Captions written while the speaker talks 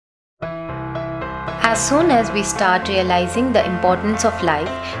As soon as we start realizing the importance of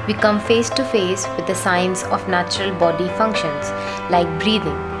life, we come face to face with the signs of natural body functions like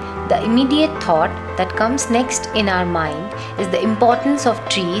breathing. The immediate thought that comes next in our mind is the importance of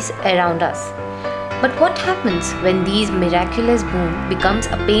trees around us. But what happens when these miraculous boom becomes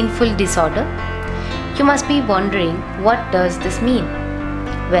a painful disorder? You must be wondering, what does this mean?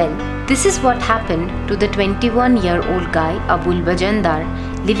 Well, this is what happened to the 21-year-old guy Abul Bajandar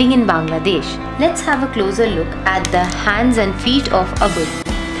living in Bangladesh. Let's have a closer look at the hands and feet of Abul.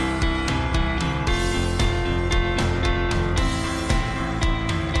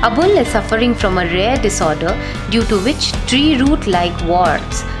 Abul is suffering from a rare disorder due to which tree root-like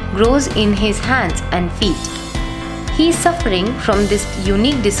warts grows in his hands and feet. He is suffering from this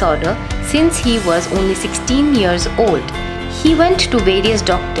unique disorder since he was only 16 years old. He went to various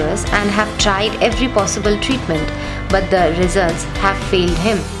doctors and have tried every possible treatment, but the results have failed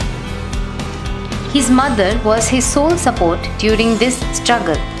him. His mother was his sole support during this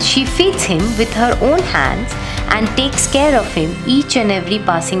struggle. She feeds him with her own hands and takes care of him each and every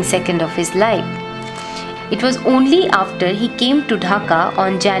passing second of his life. It was only after he came to Dhaka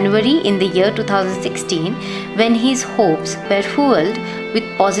on January in the year 2016 when his hopes were fueled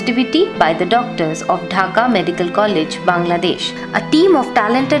with positivity by the doctors of Dhaka Medical College, Bangladesh. A team of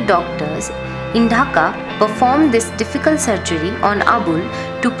talented doctors in Dhaka performed this difficult surgery on Abul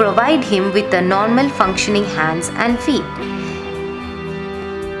to provide him with the normal functioning hands and feet.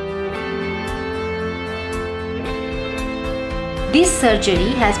 This surgery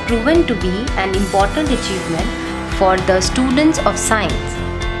has proven to be an important achievement for the students of science.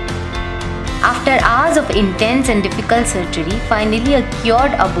 After hours of intense and difficult surgery, finally a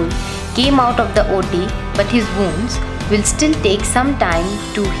cured Abul came out of the OT, but his wounds will still take some time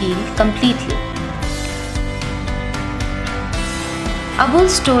to heal completely.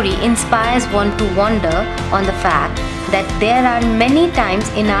 Abul's story inspires one to wonder on the fact that there are many times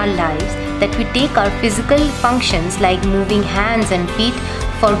in our lives that we take our physical functions like moving hands and feet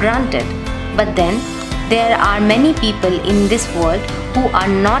for granted. But then, there are many people in this world who are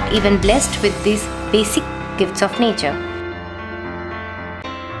not even blessed with these basic gifts of nature.